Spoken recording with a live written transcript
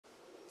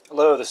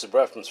Hello, this is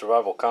Brett from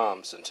Survival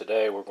Comms, and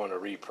today we're going to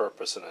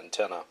repurpose an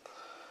antenna.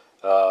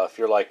 If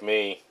you're like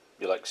me,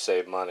 you like to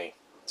save money.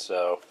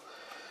 So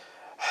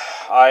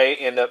I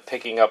end up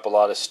picking up a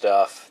lot of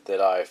stuff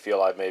that I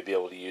feel I may be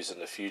able to use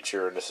in the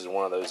future, and this is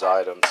one of those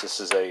items.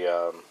 This is a,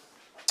 I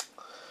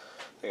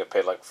think I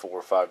paid like $4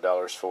 or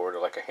 $5 for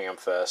it, like a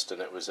hamfest,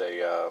 and it was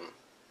a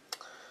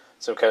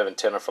some kind of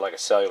antenna for like a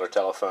cellular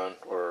telephone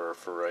or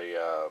for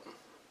a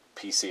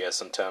PCS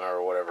antenna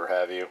or whatever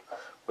have you,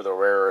 with a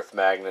rare earth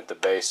magnet at the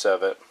base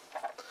of it.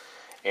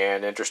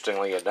 And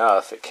interestingly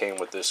enough, it came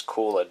with this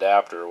cool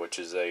adapter, which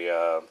is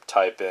a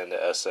type-in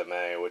to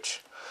SMA,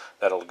 which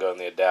that'll go in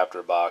the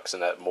adapter box,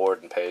 and that more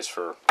than pays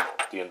for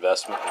the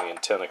investment in the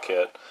antenna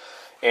kit.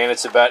 And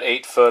it's about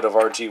 8 foot of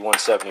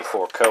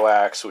RG174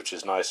 coax, which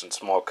is nice and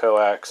small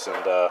coax.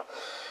 And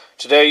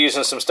today,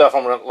 using some stuff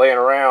I'm laying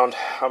around,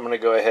 I'm going to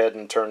go ahead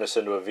and turn this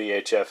into a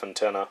VHF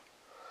antenna.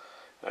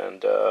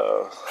 And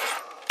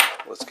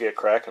let's get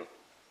cracking.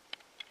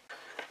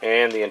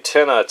 And the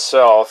antenna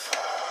itself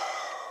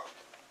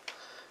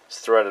is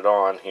threaded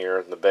on here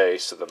in the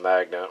base of the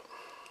magnet.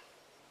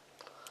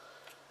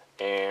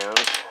 And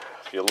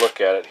if you look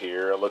at it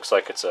here, it looks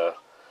like it's a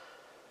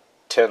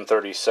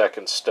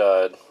 10/32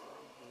 stud.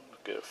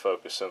 Get a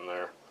focus in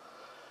there.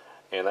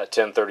 And that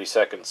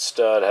 10/32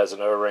 stud has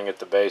an O-ring at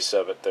the base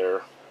of it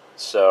there.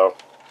 So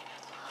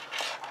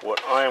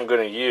what I am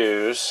going to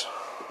use,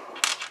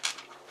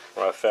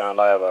 I found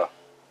I have a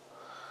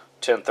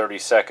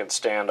 10/32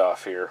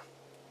 standoff here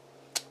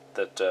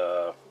that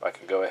I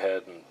can go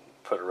ahead and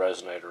put a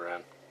resonator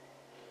in.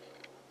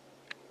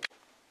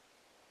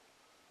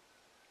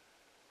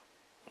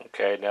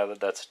 Okay, now that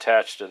that's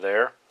attached to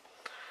there,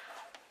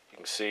 you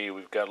can see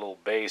we've got a little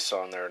base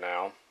on there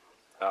now.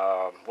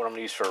 What I'm going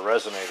to use for a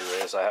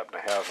resonator is I happen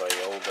to have a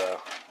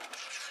old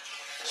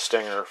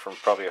Stinger from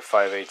probably a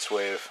 5/8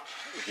 wave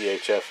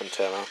VHF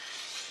antenna.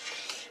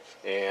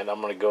 And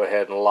I'm going to go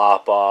ahead and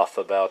lop off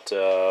about,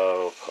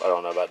 I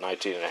don't know, about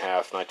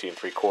 19.5,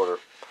 19.75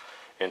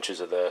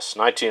 inches of this.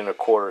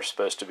 19.25 is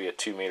supposed to be a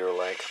 2-meter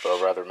length, but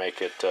I'd rather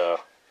make it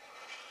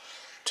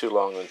too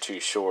long than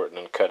too short, and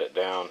then cut it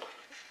down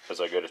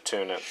as I go to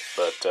tune it.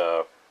 But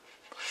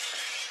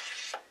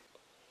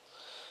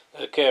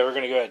okay, we're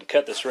going to go ahead and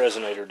cut this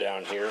resonator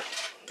down here.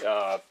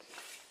 I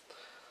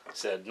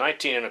said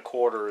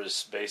 19.25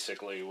 is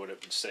basically what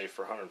it would say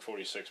for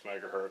 146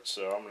 megahertz,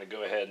 so I'm going to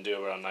go ahead and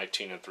do around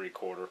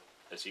 19.75,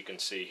 as you can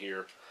see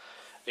here.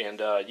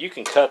 And you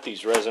can cut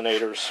these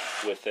resonators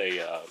with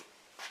a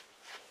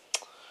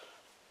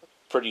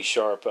pretty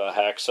sharp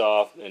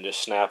hacksaw and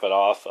just snap it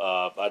off.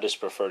 I just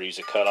prefer to use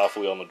a cutoff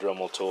wheel and a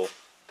Dremel tool.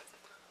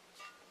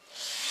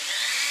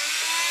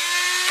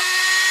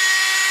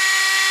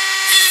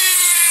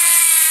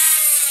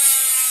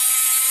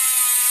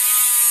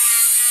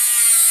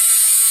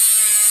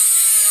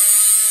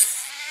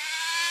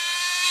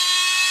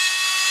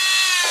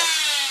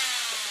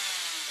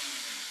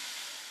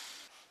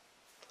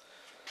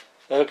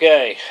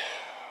 Okay,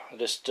 I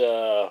just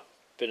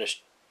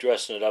finished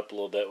dressing it up a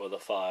little bit with a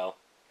file,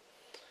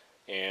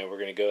 and we're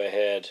going to go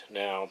ahead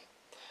now.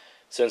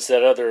 Since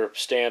that other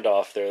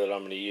standoff there that I'm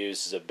going to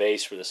use as a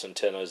base for this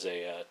antenna is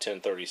a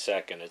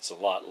 10/32, it's a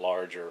lot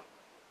larger.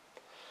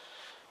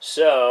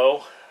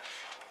 So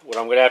what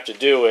I'm going to have to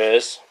do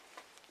is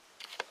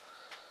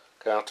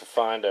have to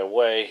find a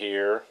way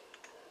here,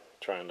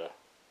 trying to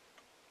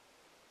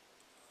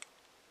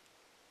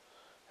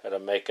how to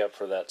make up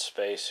for that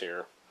space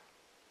here.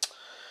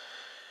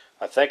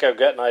 I think I've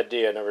got an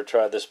idea. I never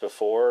tried this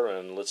before,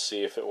 and let's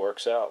see if it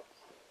works out.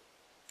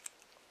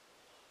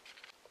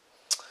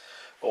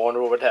 I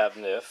wonder what would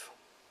happen if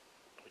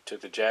we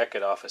took the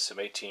jacket off of some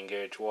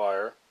 18-gauge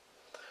wire,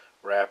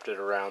 wrapped it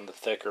around the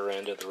thicker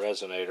end of the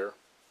resonator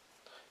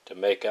to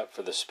make up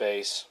for the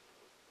space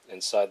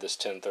inside this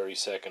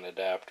 10/32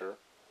 adapter,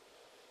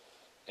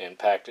 and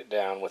packed it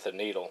down with a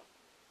needle.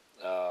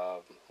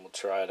 We'll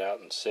try it out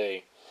and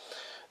see.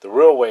 The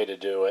real way to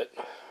do it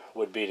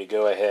would be to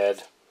go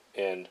ahead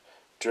and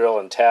drill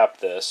and tap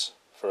this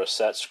for a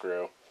set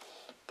screw,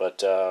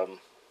 but I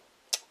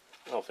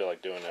don't feel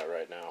like doing that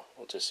right now.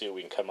 We'll just see what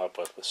we can come up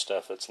with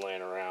stuff that's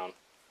laying around.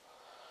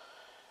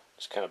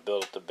 Just kind of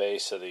build up the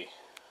base of the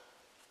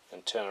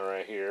antenna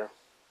right here,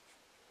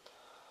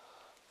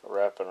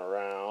 wrapping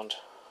around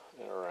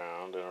and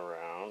around and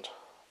around.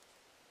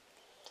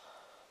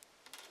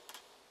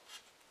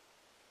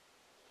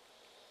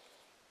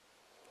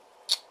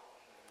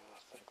 I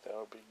think that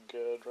would be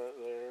good right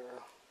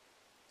there.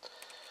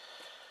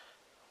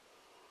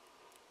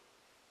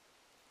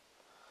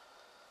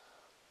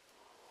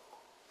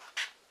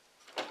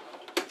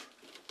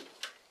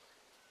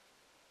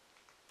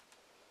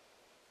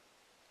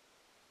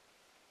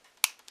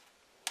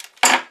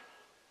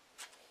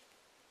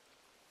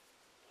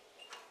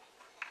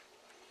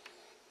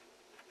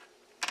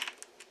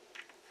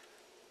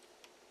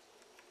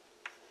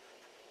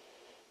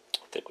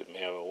 I think we may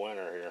have a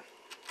winner here.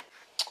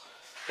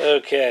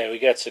 Okay, we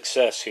got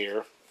success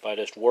here by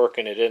just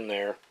working it in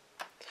there.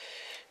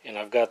 And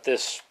I've got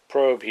this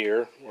probe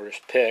here, or this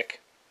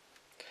pick,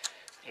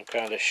 and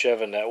kind of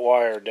shoving that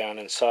wire down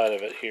inside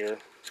of it here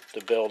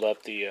to build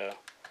up the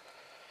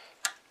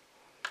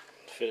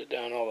fit it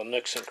down all the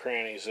nooks and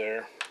crannies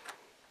there.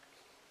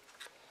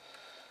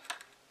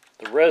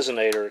 The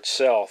resonator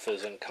itself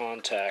is in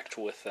contact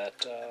with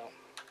that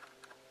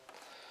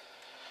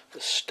the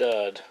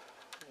stud.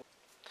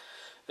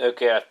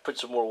 Okay, I put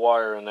some more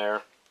wire in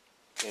there,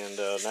 and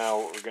now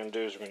what we're going to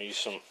do is we're going to use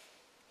some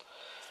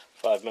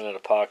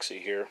 5-minute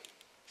epoxy here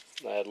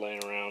I had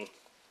laying around,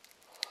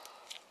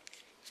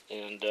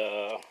 and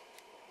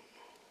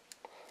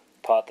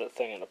pot that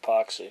thing in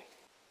epoxy.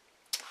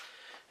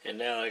 And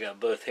now I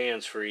got both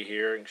hands free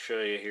here. I can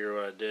show you here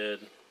what I did.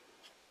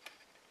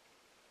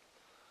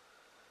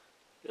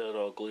 Got it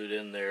all glued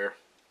in there.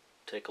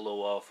 Take a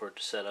little while for it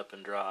to set up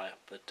and dry,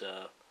 but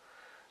I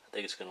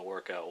think it's going to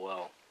work out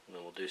well. And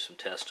then we'll do some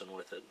testing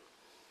with it.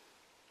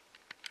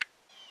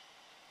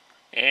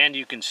 And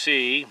you can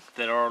see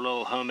that our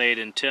little homemade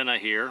antenna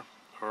here,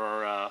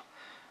 or our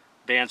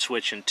band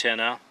switch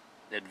antenna,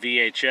 that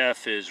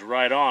VHF is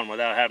right on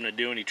without having to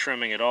do any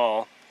trimming at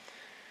all.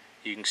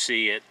 You can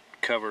see it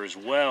covers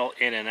well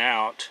in and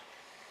out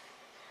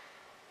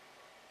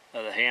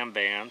of the ham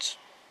bands.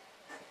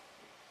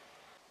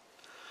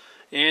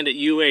 And at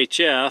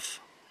UHF,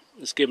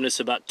 it's giving us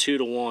about 2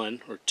 to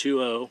 1, or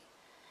 2-0.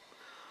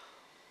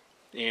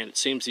 And it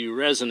seems to be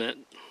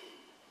resonant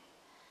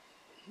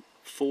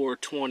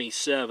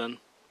 427.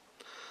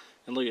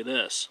 And look at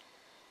this.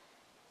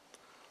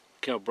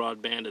 Look how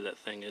broadbanded that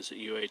thing is at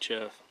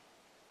UHF.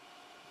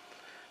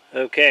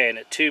 Okay, and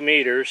at 2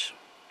 meters,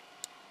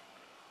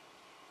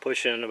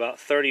 pushing about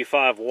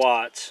 35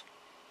 watts.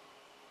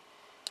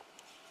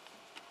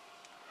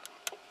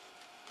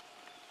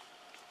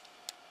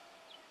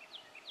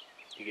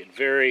 You get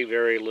very,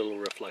 very little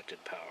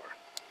reflected power.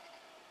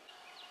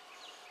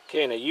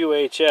 Okay, and at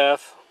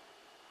UHF,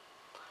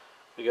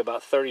 we get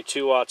about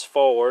 32 watts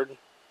forward.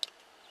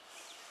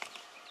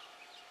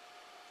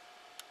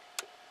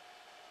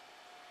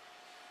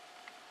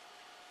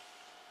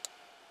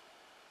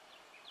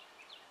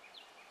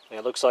 And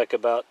it looks like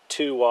about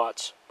 2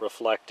 watts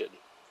reflected.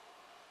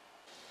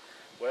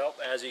 Well,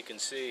 as you can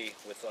see,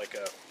 with like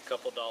a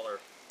couple dollar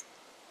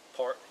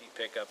part you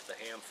pick up at the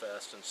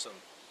hamfest and some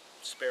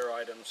spare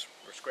items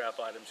or scrap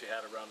items you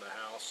had around the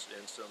house,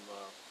 and some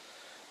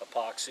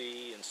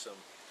epoxy and some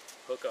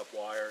hookup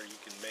wire, you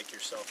can make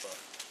yourself a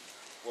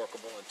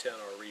workable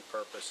antenna or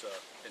repurpose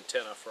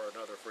antenna for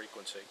another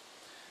frequency.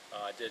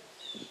 I did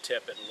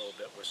tip it a little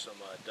bit with some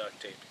duct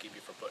tape to keep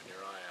you from putting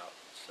your eye out.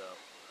 So,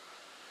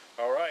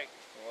 alright,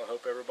 well, I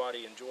hope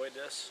everybody enjoyed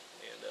this,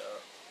 and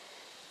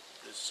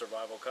this is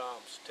Survival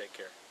Comms. Take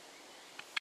care.